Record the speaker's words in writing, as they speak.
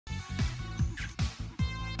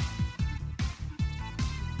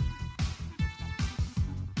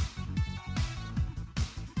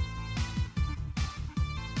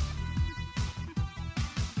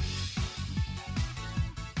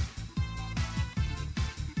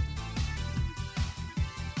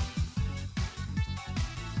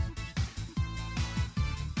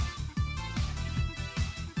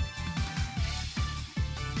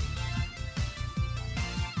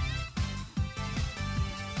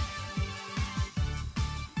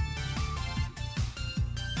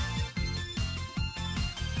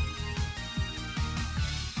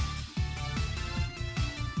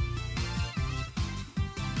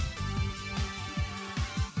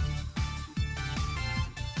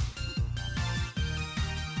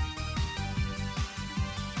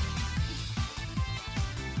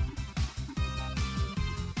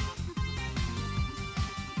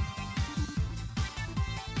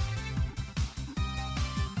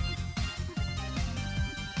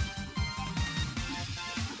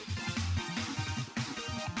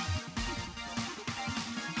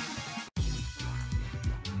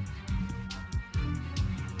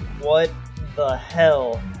What the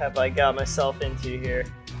hell have I got myself into here?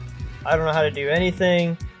 I don't know how to do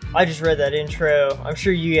anything. I just read that intro. I'm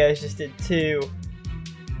sure you guys just did too.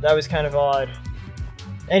 That was kind of odd.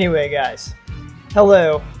 Anyway, guys.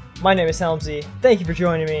 Hello. My name is Helmsy. Thank you for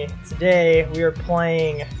joining me. Today, we are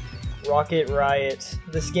playing Riot.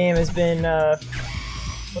 This game has been, what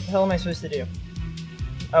the hell am I supposed to do?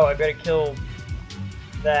 Oh, I gotta kill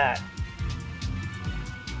that.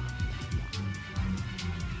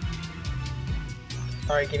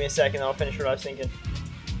 Alright, give me a second, I'll finish what I was thinking.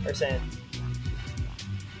 Or saying.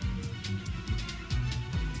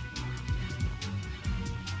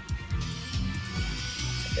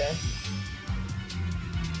 Okay.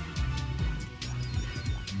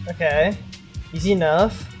 Okay. Easy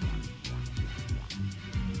enough.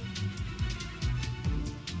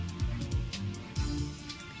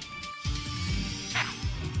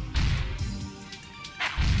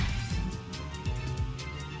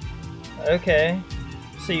 Okay.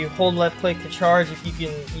 So you hold left click to charge. If you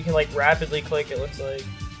can like rapidly click, it looks like.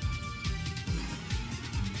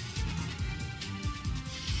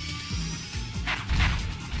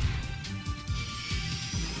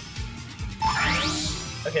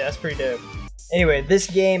 Okay, that's pretty dope. Anyway, this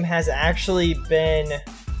game has actually been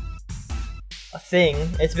a thing.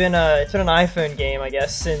 It's been an iPhone game, I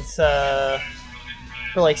guess, since for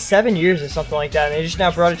like 7 years or something like that. And they just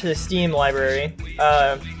now brought it to the Steam library.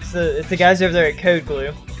 It's the guys over there at Code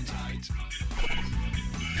Glue.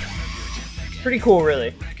 It's pretty cool,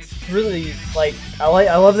 really. Really, like I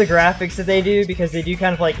love the graphics that they do because they do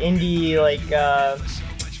kind of like indie, like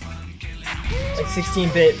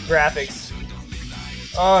 16-bit graphics.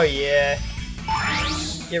 Oh yeah.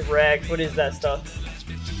 Get wrecked. What is that stuff?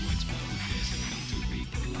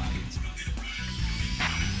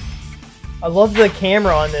 I love the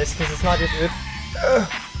camera on this because it's not just.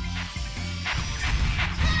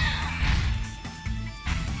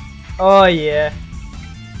 Oh yeah.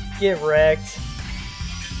 Get wrecked.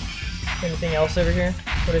 Anything else over here?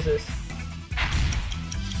 What is this?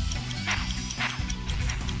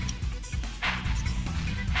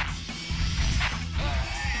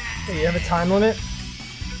 Hey, you have a time limit?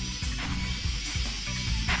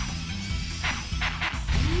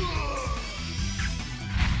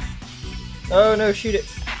 Oh no, shoot it.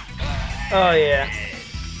 Oh yeah.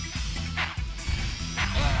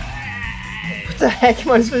 What the heck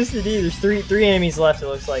am I supposed to do? There's three enemies left, it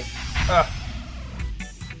looks like. Ugh.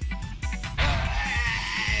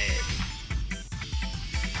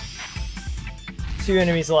 Two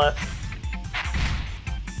enemies left.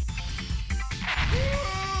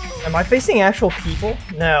 Am I facing actual people?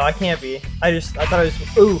 No, I can't be. I thought I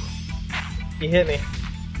was. Ooh! He hit me.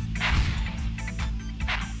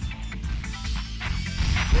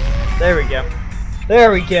 There we go.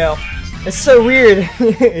 There we go. It's so weird.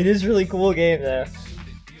 It is a really cool game though.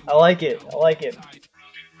 I like it. I like it.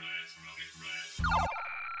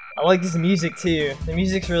 I like this music too. The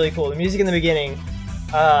music's really cool. The music in the beginning.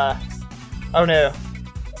 I don't know.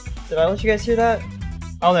 Did I let you guys hear that?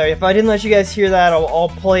 I don't know. If I didn't let you guys hear that, I'll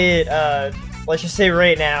play it. Let's just say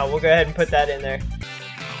right now. We'll go ahead and put that in there.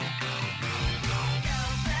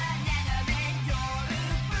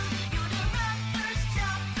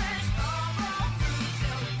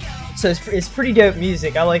 So it's pretty dope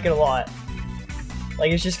music. I like it a lot.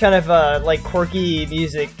 Like it's just kind of like quirky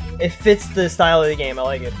music. It fits the style of the game. I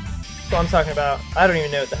like it. That's what I'm talking about. I don't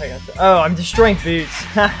even know what the heck I'm saying. Oh, I'm destroying boots.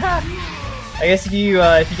 I guess if you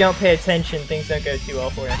don't pay attention, things don't go too well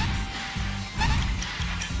for you.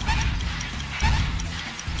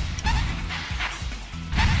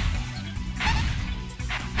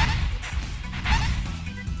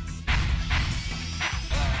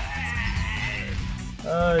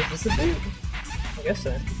 Is this a boot? I guess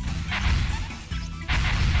so.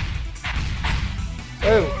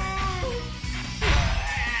 Oh!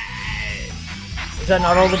 Is that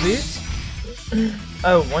not all the boots?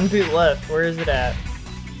 Oh, one boot left. Where is it at?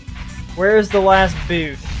 Where is the last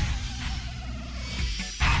boot?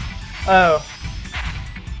 Oh.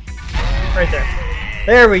 Right there.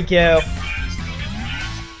 There we go.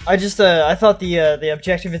 I thought the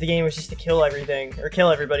objective of the game was just to kill everything, or kill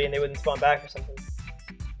everybody and they wouldn't spawn back or something.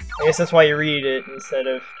 I guess that's why you read it instead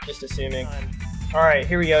of just assuming. Alright,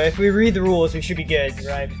 here we go. If we read the rules, we should be good,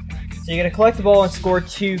 right? So you gotta collect the ball and score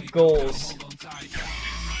 2 goals.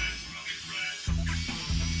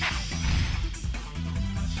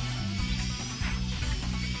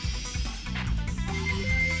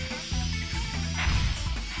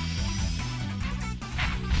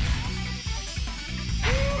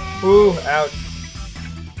 Ooh, ouch.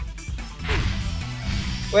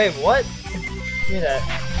 Wait, what? Give me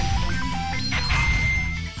that.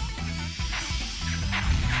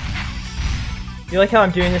 You like how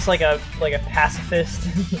I'm doing this like a pacifist?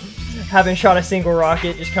 Haven't shot a single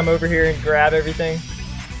rocket, just come over here and grab everything.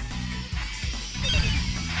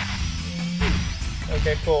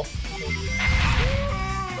 Okay, cool.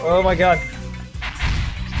 Oh my god.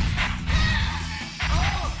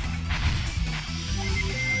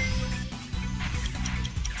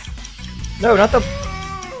 No, not the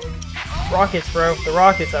rockets, bro. The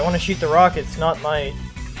rockets. I want to shoot the rockets, not my...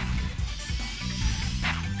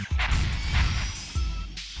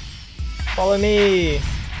 Follow me.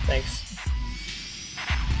 Thanks.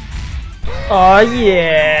 Oh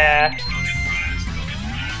yeah.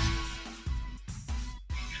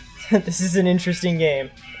 This is an interesting game.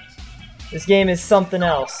 This game is something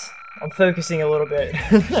else. I'm focusing a little bit.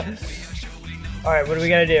 Alright, what do we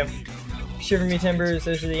gotta do? Shiver me timbers,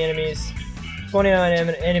 those are the enemies.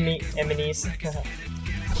 29 enemies.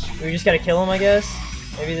 We just gotta kill them, I guess?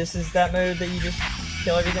 Maybe this is that mode that you just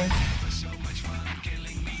kill everything?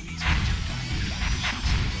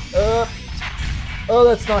 Oh,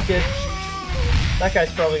 that's not good. That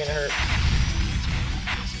guy's probably gonna hurt.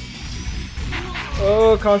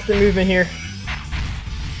 Oh, constant movement here.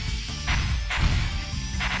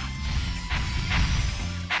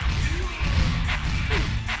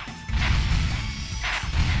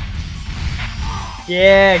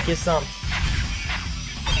 Yeah, get some.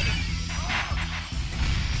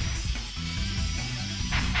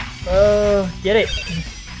 Get it.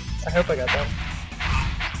 I hope I got that.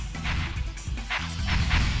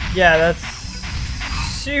 Yeah, that's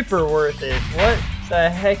super worth it. What the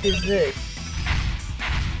heck is this?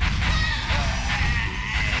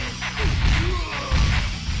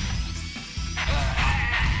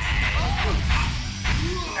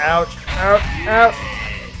 Ouch, ouch, ouch.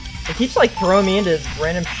 It keeps like throwing me into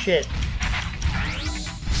random shit.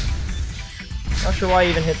 Not sure why I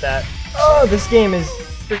even hit that. Oh, this game is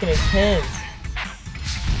freaking intense.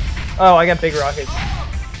 Oh, I got big rockets.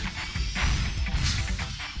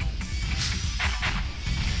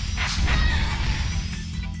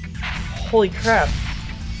 Holy crap.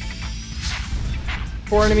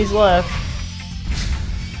 4 enemies left.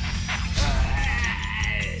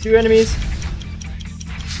 2 enemies.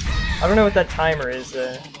 I don't know what that timer is,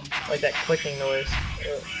 like that clicking noise.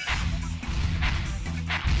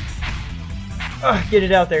 Get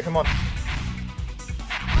it out there, come on.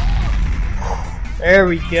 There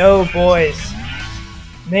we go, boys.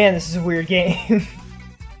 Man, this is a weird game.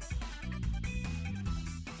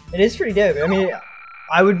 It is pretty dope. I mean,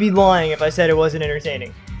 I would be lying if I said it wasn't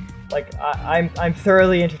entertaining. Like, I'm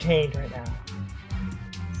thoroughly entertained right now.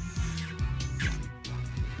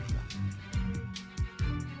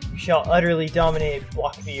 We shall utterly dominate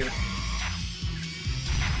Blockbeard.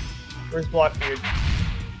 Where's Blockbeard?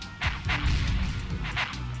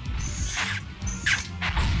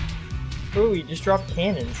 Ooh, he just dropped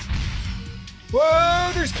cannons.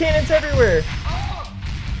 Whoa, there's cannons everywhere!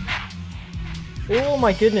 Oh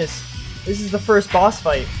my goodness. This is the first boss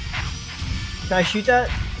fight. Can I shoot that?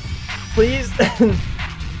 Please?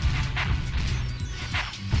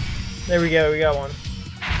 There we go, we got one.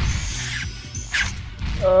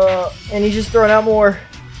 And he's just throwing out more.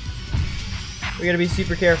 We gotta be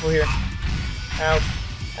super careful here. Ouch.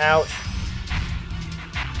 Ouch.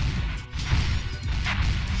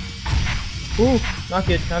 Ooh, not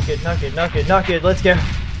good, not good, not good, not good, not good. Let's go.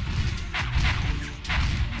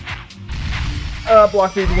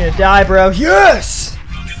 Blockbeard, you're gonna die, bro. Yes!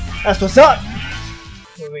 That's what's up!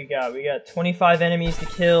 What do we got? We got 25 enemies to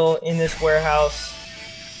kill in this warehouse.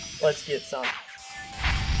 Let's get some.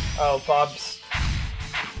 Oh, Bob's.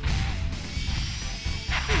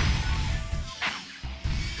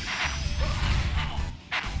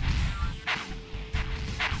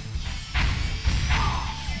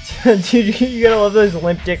 Dude, you gotta love those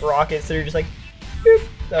limp dick rockets that are just like, boop.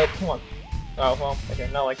 Oh, come on. Oh, well, okay,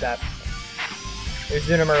 not like that. I was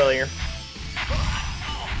doing them earlier.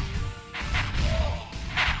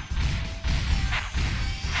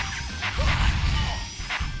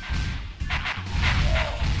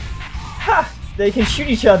 Ha! They can shoot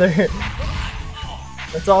each other.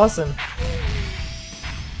 That's awesome.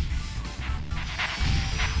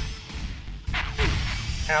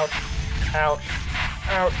 Ouch. Ouch.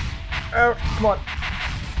 Ouch. Ouch. Come on.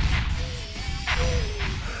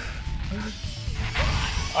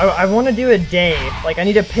 I want to do a day. Like, I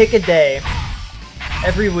need to pick a day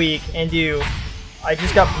every week and do... I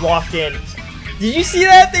just got blocked in. Did you see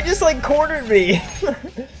that? They just, like, cornered me.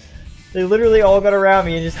 They literally all got around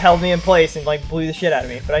me and just held me in place and, like, blew the shit out of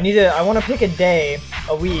me. But I want to pick a day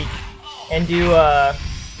a week and do,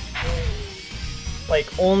 like,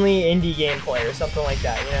 only indie gameplay or something like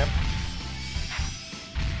that, you know?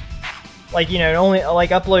 like, you know, only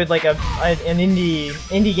like upload like an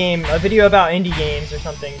indie game, a video about indie games or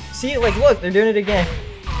something. See, like, look, they're doing it again,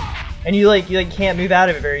 and you can't move out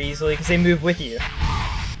of it very easily because they move with you.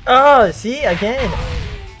 Oh, see, again,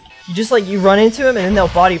 you just like, you run into them and then they'll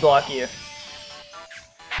body block you,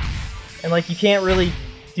 and like, you can't really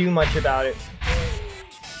do much about it.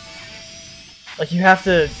 Like, you have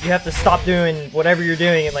to stop doing whatever you're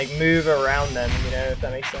doing and like move around them, you know, if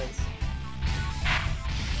that makes sense.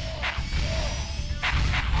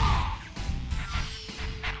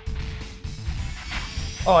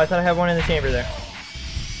 Oh, I thought I had one in the chamber there.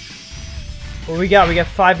 What do we got? We got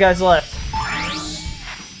 5 guys left.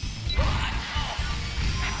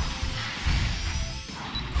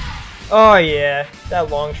 Oh yeah, that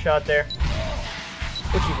long shot there.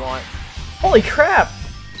 What you want? Holy crap!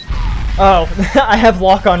 Oh, I have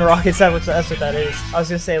lock-on rockets. That's what that is. I was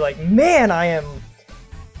gonna say, like, man, I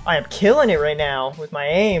am killing it right now with my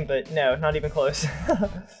aim, but no, not even close.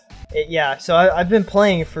 Yeah, so I've been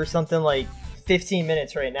playing for something like 15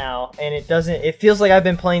 minutes right now, and it feels like I've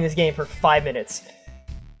been playing this game for 5 minutes.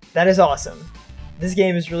 That is awesome. This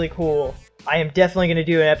game is really cool. I am definitely going to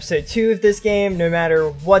do an episode 2 of this game, no matter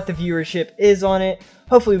what the viewership is on it.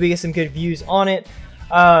 Hopefully we get some good views on it.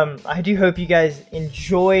 I do hope you guys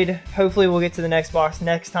enjoyed. Hopefully we'll get to the next boss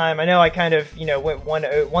next time. I know I kind of, you know, went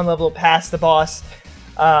one level past the boss,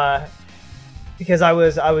 because I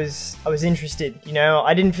was interested, you know.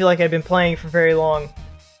 I didn't feel like I'd been playing for very long.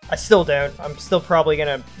 I still don't. I'm still probably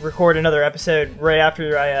gonna record another episode right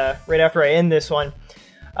after I end this one.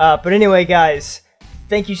 But anyway, guys,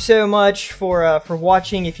 thank you so much for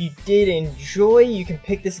watching. If you did enjoy, you can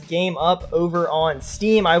pick this game up over on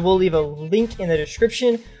Steam. I will leave a link in the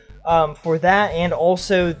description for that, and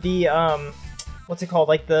also the what's it called?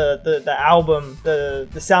 Like the album, the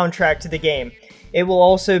soundtrack to the game. It will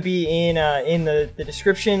also be in the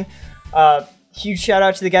description. Huge shout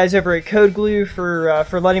out to the guys over at Code Glue for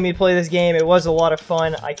letting me play this game. It was a lot of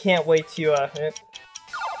fun. I can't wait to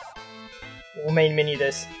we'll main menu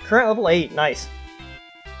this. Current level 8, nice.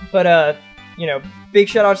 But you know, big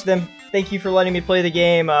shout out to them. Thank you for letting me play the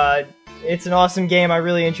game. It's an awesome game. I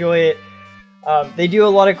really enjoy it. They do a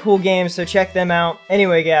lot of cool games, so check them out.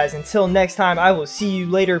 Anyway, guys, until next time, I will see you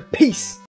later. Peace!